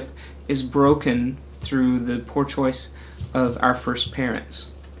relationship, is broken through the poor choice of our first parents.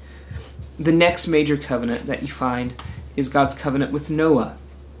 The next major covenant that you find is God's covenant with Noah.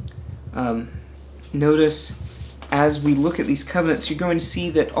 Notice, as we look at these covenants, you're going to see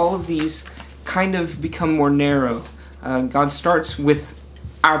that all of these kind of become more narrow. God starts with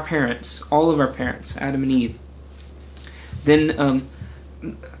our parents, all of our parents, Adam and Eve. Then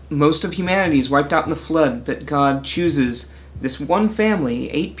most of humanity is wiped out in the flood, but God chooses this one family,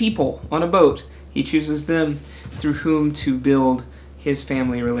 8 people on a boat. He chooses them through whom to build his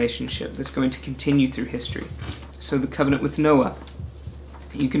family relationship that's going to continue through history. So the covenant with Noah.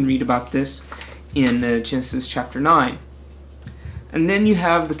 You can read about this in Genesis chapter 9. And then you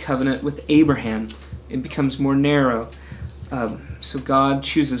have the covenant with Abraham. It becomes more narrow. So God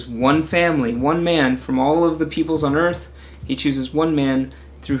chooses one family, one man from all of the peoples on earth. He chooses one man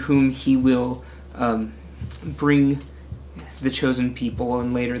through whom he will bring the chosen people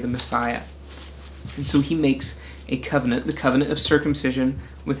and later the Messiah. And so he makes a covenant, the covenant of circumcision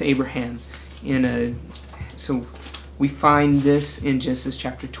with Abraham. So we find this in Genesis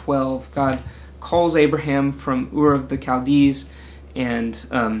chapter 12. God calls Abraham from Ur of the Chaldees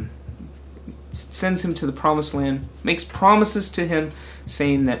and sends him to the promised land, makes promises to him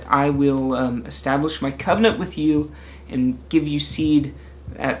saying that I will establish my covenant with you and give you seed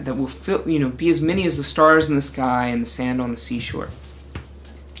that will fill, be as many as the stars in the sky and the sand on the seashore.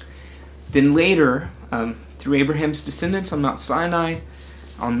 Then later, through Abraham's descendants on Mount Sinai,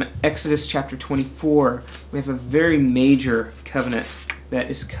 on Exodus chapter 24, we have a very major covenant that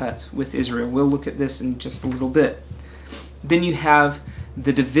is cut with Israel. We'll look at this in just a little bit. Then you have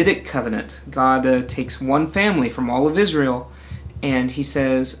the Davidic covenant. God takes one family from all of Israel, and he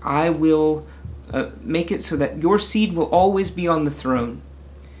says, I will make it so that your seed will always be on the throne.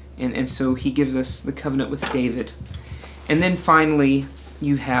 And so he gives us the covenant with David. And then finally,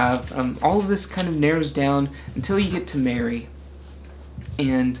 you have all of this kind of narrows down until you get to Mary.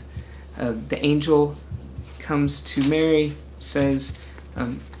 And the angel comes to Mary, says,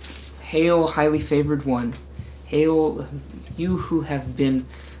 Hail, highly favored one. Hail, you who have been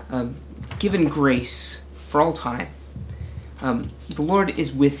given grace for all time. The Lord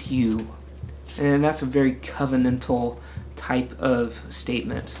is with you. And that's a very covenantal type of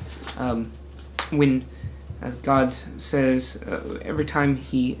statement. When God says, every time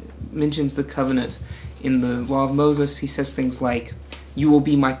he mentions the covenant in the law of Moses, he says things like, you will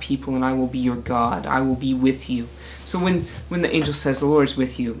be my people and I will be your God. I will be with you. So when the angel says the Lord is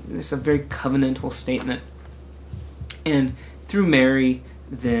with you, this is a very covenantal statement. And through Mary,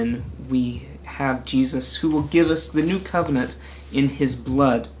 then, we have Jesus who will give us the new covenant in his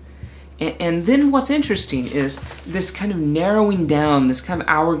blood. And then what's interesting is this kind of narrowing down, this kind of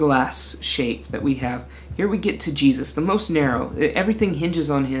hourglass shape that we have. Here we get to Jesus, the most narrow. Everything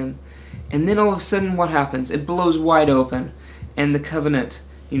hinges on him. And then all of a sudden what happens? It blows wide open. And the covenant,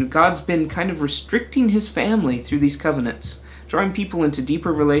 God's been kind of restricting his family through these covenants, drawing people into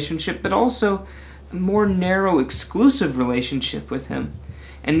deeper relationship, but also a more narrow, exclusive relationship with him.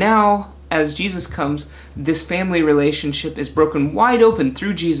 And now, as Jesus comes, this family relationship is broken wide open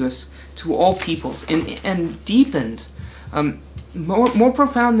through Jesus to all peoples and deepened, more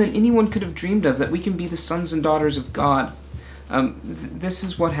profound than anyone could have dreamed of, that we can be the sons and daughters of God. This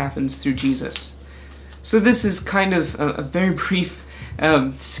is what happens through Jesus. So this is kind of a very brief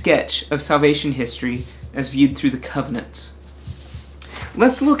sketch of salvation history as viewed through the covenant.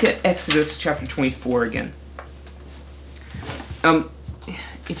 Let's look at Exodus chapter 24 again.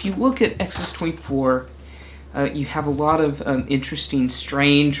 If you look at Exodus 24, you have a lot of interesting,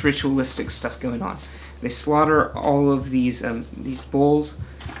 strange, ritualistic stuff going on. They slaughter all of these bulls,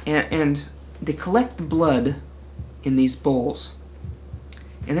 and they collect the blood in these bowls.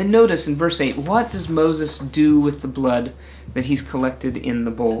 And then notice in verse 8, what does Moses do with the blood that he's collected in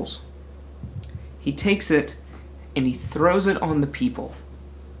the bowls? He takes it and he throws it on the people.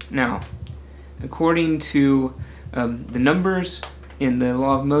 Now, according to the numbers in the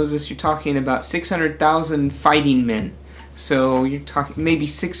law of Moses, you're talking about 600,000 fighting men. So you're talking maybe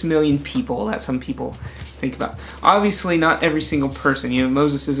 6 million people that some people think about. Obviously not every single person.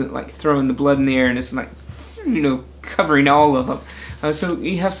 Moses isn't like throwing the blood in the air and it's like, covering all of them. So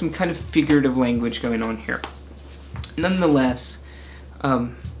you have some kind of figurative language going on here. Nonetheless,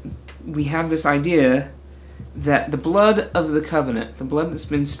 we have this idea that the blood of the covenant, the blood that's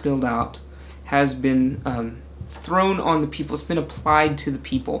been spilled out, has been thrown on the people. It's been applied to the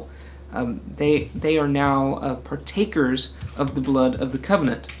people. They are now partakers of the blood of the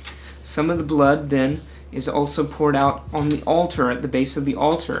covenant. Some of the blood then is also poured out on the altar, at the base of the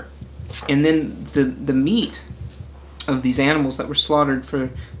altar. And then the meat of these animals that were slaughtered for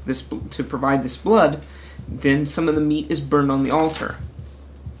this to provide this blood, then some of the meat is burned on the altar.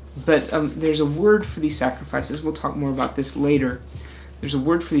 But there's a word for these sacrifices. We'll talk more about this later. There's a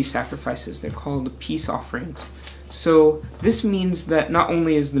word for these sacrifices. They're called peace offerings. So this means that not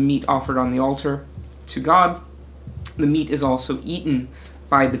only is the meat offered on the altar to God, the meat is also eaten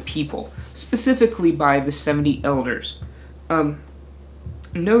by the people, specifically by the 70 elders.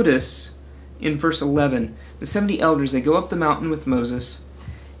 Notice in verse 11, the 70 elders, they go up the mountain with Moses,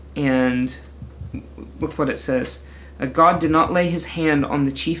 and look what it says. God did not lay his hand on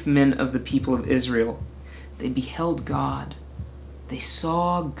the chief men of the people of Israel. They beheld God. They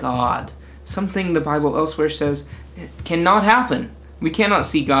saw God. Something the Bible elsewhere says it cannot happen. We cannot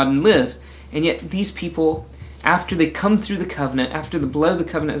see God and live. And yet these people, after they come through the covenant, after the blood of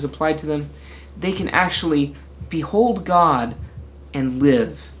the covenant is applied to them, they can actually behold God and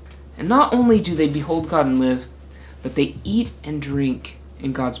live. And not only do they behold God and live, but they eat and drink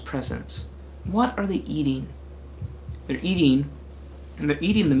in God's presence. What are they eating? They're eating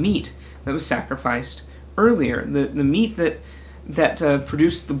the meat that was sacrificed earlier, the meat that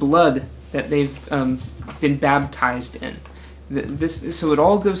produced the blood that they've been baptized in. So it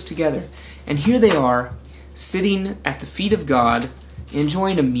all goes together. And here they are, sitting at the feet of God,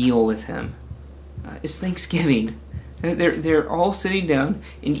 enjoying a meal with Him. It's Thanksgiving. They're all sitting down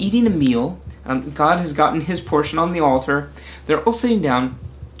and eating a meal. God has gotten His portion on the altar. They're all sitting down,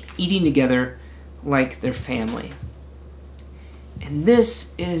 eating together like their family. And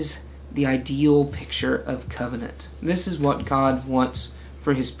this is the ideal picture of covenant. This is what God wants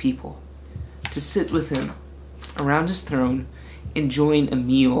for His people. To sit with Him around His throne, enjoying a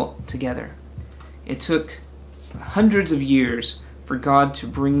meal together. It took hundreds of years for God to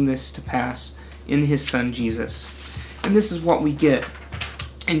bring this to pass in His Son Jesus. And this is what we get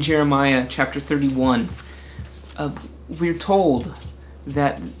in Jeremiah chapter 31. We're told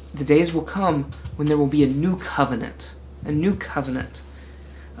that the days will come when there will be a new covenant. A new covenant.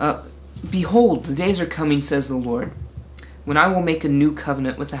 Behold, the days are coming, says the Lord, when I will make a new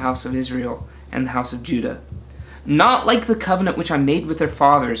covenant with the house of Israel and the house of Judah. Not like the covenant which I made with their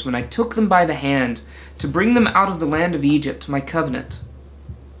fathers when I took them by the hand to bring them out of the land of Egypt, my covenant,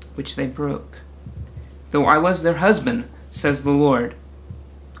 which they broke. Though I was their husband, says the Lord.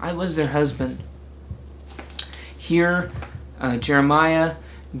 I was their husband. Here, Jeremiah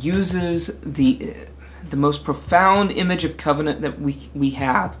uses the most profound image of covenant that we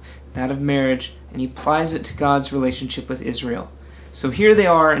have, that of marriage, and he applies it to God's relationship with Israel. So here they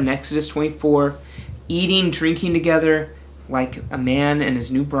are in Exodus 24, eating, drinking together like a man and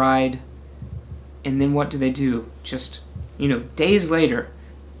his new bride. And then what do? Just, days later,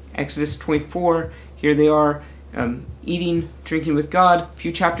 Exodus 24, here they are eating, drinking with God. A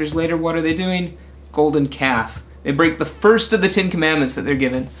few chapters later, what are they doing? Golden calf. They break the first of the 10 commandments that they're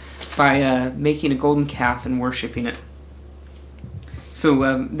given by making a golden calf and worshiping it.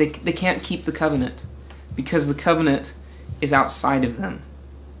 So they can't keep the covenant because the covenant is outside of them.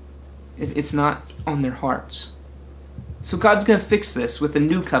 It's not on their hearts. So God's going to fix this with a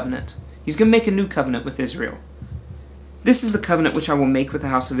new covenant. He's going to make a new covenant with Israel. This is the covenant which I will make with the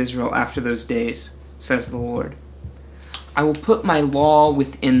house of Israel after those days, says the Lord. I will put my law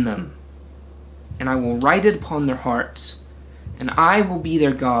within them, and I will write it upon their hearts, and I will be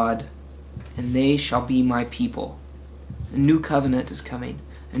their God, and they shall be my people. A new covenant is coming.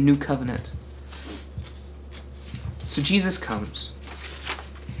 A new covenant. So Jesus comes,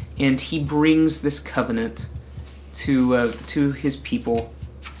 and He brings this covenant to His people,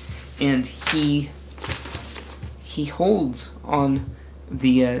 and He holds on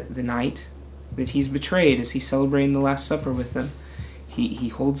the night that He's betrayed as He's celebrating the Last Supper with them. He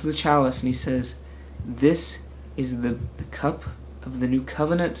holds the chalice and He says, "This is the cup of the new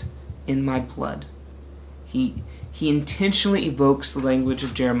covenant in my blood." He intentionally evokes the language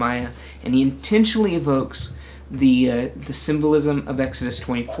of Jeremiah, and He intentionally evokes the symbolism of Exodus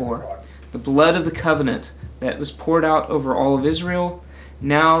 24. The blood of the covenant that was poured out over all of Israel.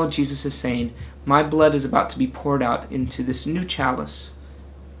 Now Jesus is saying, my blood is about to be poured out into this new chalice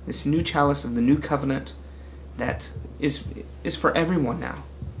of the new covenant that is for everyone now.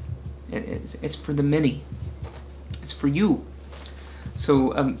 It's for the many. It's for you.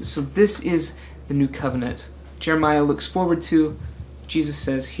 So this is the new covenant. Jeremiah looks forward to. Jesus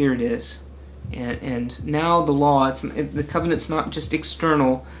says, here it is. And now the law, the covenant's not just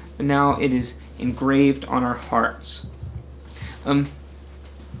external, but now it is engraved on our hearts.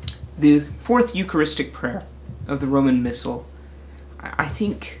 The fourth Eucharistic prayer of the Roman Missal, I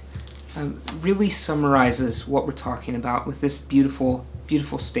think, really summarizes what we're talking about with this beautiful,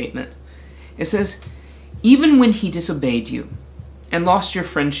 beautiful statement. It says, even when he disobeyed you and lost your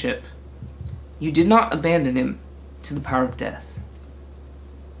friendship, you did not abandon him to the power of death.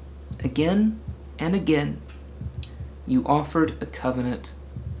 Again and again, you offered a covenant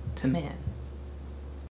to man.